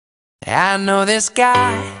I know this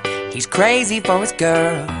guy, he's crazy for his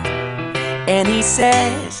girl, and he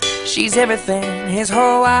says she's everything, his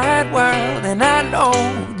whole wide world. And I know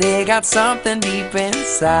they got something deep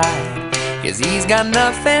inside, 'cause he's got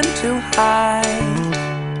nothing to hide.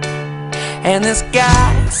 And this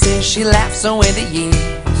guy says she laughs away the years,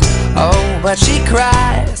 oh, but she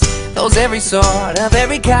cries those every sort of,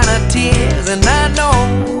 every kind of tears. And I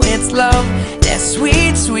know it's love, that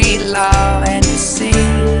sweet, sweet love. And you see,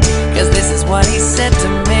 'cause this is what he said to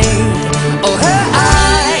me. Oh, her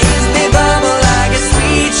eyes, they bubble like a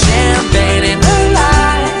sweet champagne. And her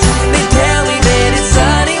lies, they tell me that it's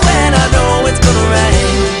sunny when I know it's gonna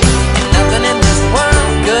rain. And nothing in this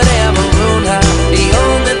world could ever ruin her. The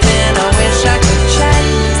only thing I wish I could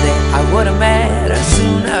change is that I would've met her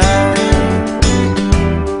sooner.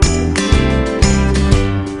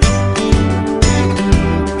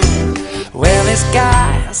 Well, this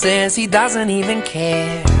guy says he doesn't even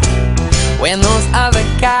care when those other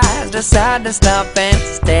guys decide to stop and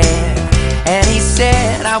stare. And he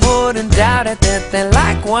said, I wouldn't doubt it, that they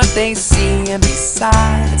like what they see. And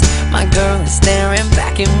besides, my girl is staring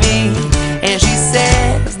back at me, and she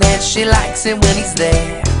says that she likes it when he's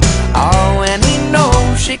there. Oh, and he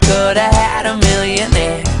knows she could have had a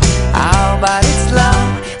millionaire. Oh, but it's love,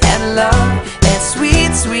 that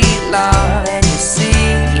sweet, sweet love. And you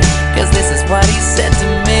see, 'cause this is what he said to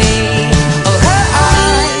me. Oh, her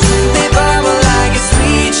eyes, they bubble like a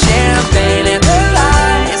sweet champagne. And her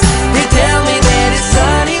lies, they tell me that it's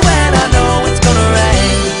sunny when I know it's gonna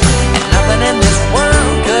rain. And nothing in this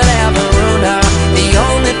world could ever ruin her. The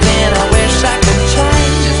only thing I wish I could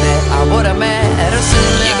change is that I would've met her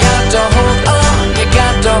sooner. You got to hold on, you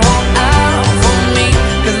got to hold out for me,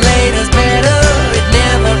 'cause later's better, it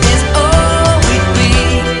never is all we'd be.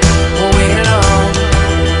 We're waiting on,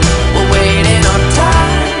 we're waiting on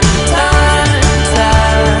time, time,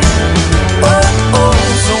 time. Oh, oh,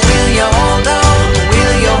 so will you hold on,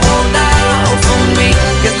 will you hold out for me?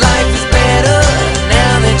 'Cause life is better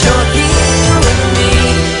now that you're here with me.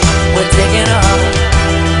 We're taking off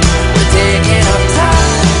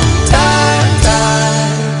time, time,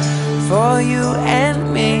 time for you and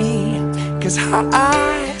me. 'Cause her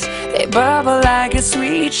eyes, they bubble like a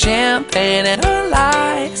sweet champagne. And her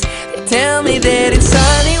lies, they tell me that it's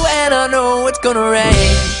sunny when I know it's gonna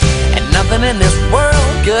rain. And nothing in this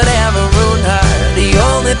world could ever ruin her. The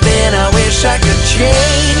only thing I wish I could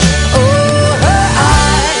change, oh,